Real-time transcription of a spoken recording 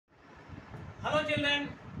Hello children,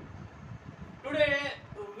 today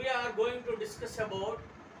we are going to discuss about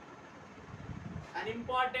an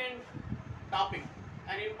important topic,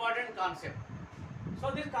 an important concept.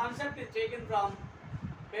 So this concept is taken from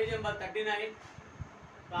page number 39,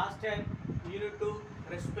 class 10, unit 2,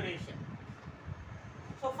 respiration.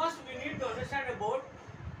 So first we need to understand about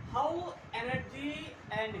how energy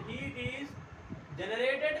and heat is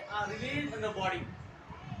generated or released in the body.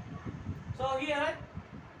 So here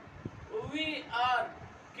we are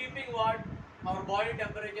keeping what our body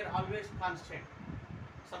temperature always constant.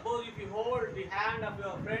 Suppose if you hold the hand of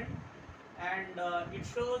your friend and it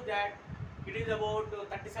shows that it is about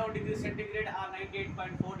 37 degrees centigrade or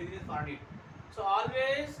 98.4 degrees Fahrenheit. So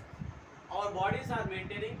always our bodies are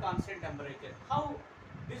maintaining constant temperature. How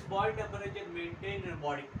this body temperature maintained in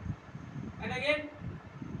body? And again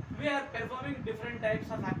we are performing different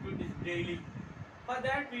types of activities daily. For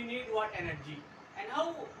that we need what? Energy. And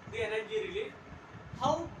how the energy released,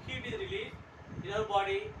 how heat is released in our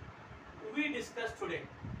body, we discuss today.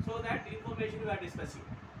 So that information we are discussing.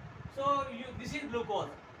 So this is glucose.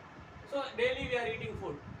 So daily we are eating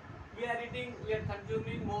food. We are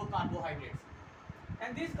consuming more carbohydrates.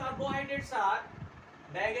 And these carbohydrates are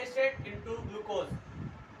digested into glucose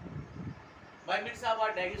by means of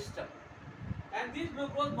our digestion. And this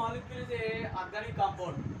glucose molecule is a organic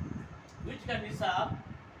compound which consists of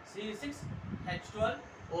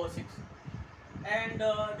C6H12O6, and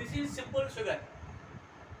this is simple sugar,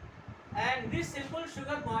 and these simple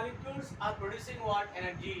sugar molecules are producing what?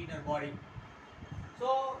 Energy in our body.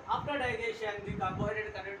 So after digestion the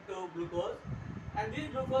carbohydrate convert to glucose, and these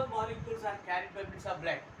glucose molecules are carried by means of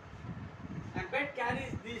blood, and blood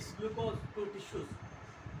carries this glucose to tissues,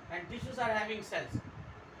 and tissues are having cells,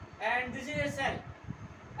 and this is a cell,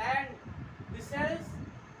 and the cells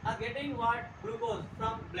are getting what? Glucose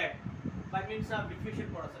from blood by means of diffusion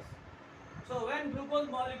process. So when glucose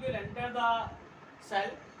molecule enter the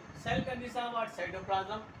cell consists of what?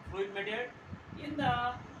 Cytoplasm, fluid material. In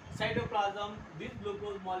the cytoplasm, this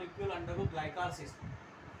glucose molecule undergo glycolysis.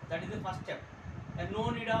 That is the first step, and no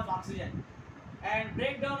need of oxygen. And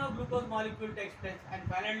breakdown of glucose molecule takes place, and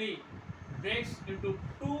finally breaks into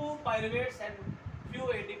two pyruvates and few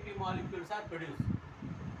ATP molecules are produced.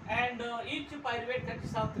 And each pyruvate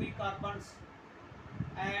consists of 3 carbons,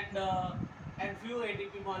 and few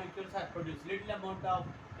ATP molecules are produced. Little amount of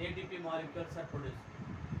ATP molecules are produced.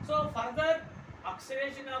 So further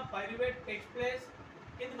oxidation of pyruvate takes place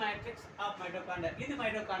in the matrix of mitochondria,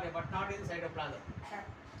 but not in the cytoplasm.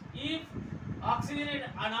 If oxygen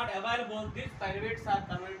are not available, these pyruvates are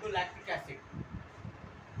converted to lactic acid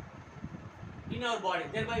in our body.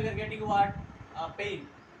 Thereby we are getting what? Pain,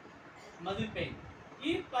 muscle pain.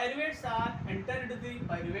 If pyruvates are entered into the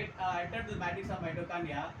matrix of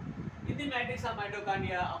mitochondria, in the matrix of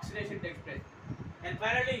mitochondria oxidation takes place, and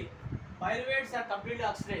finally pyruvates are completely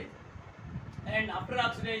oxidized, and after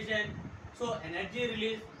oxidation, so energy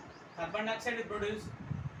released, carbon dioxide is produced,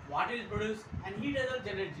 water is produced, and heat is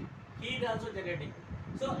also generating.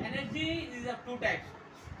 So energy is of two types: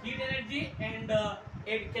 heat energy and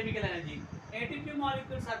chemical energy. ATP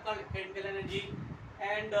molecules are called chemical energy,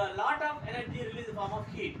 and a lot of energy released in the form of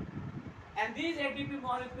heat. And these ATP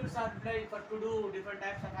molecules are utilized to do different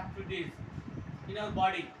types of activities in our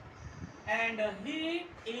body. And heat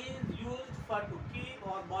is used to keep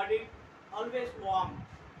our body always warm.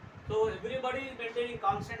 So everybody is maintaining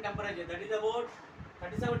constant temperature, that is about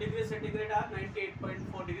 37 degrees centigrade or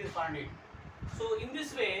 98.4 degrees Fahrenheit. So in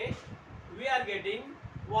this way we are getting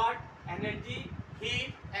what? Energy,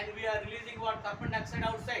 heat, and we are releasing what? Carbon dioxide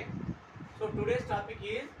outside. So today's topic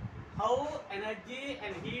is how energy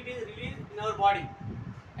and heat is released in our body,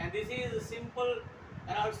 and this is simple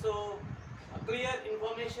and also clear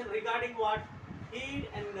information regarding what? Heat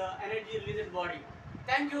and energy released in body.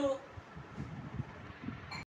 Thank you.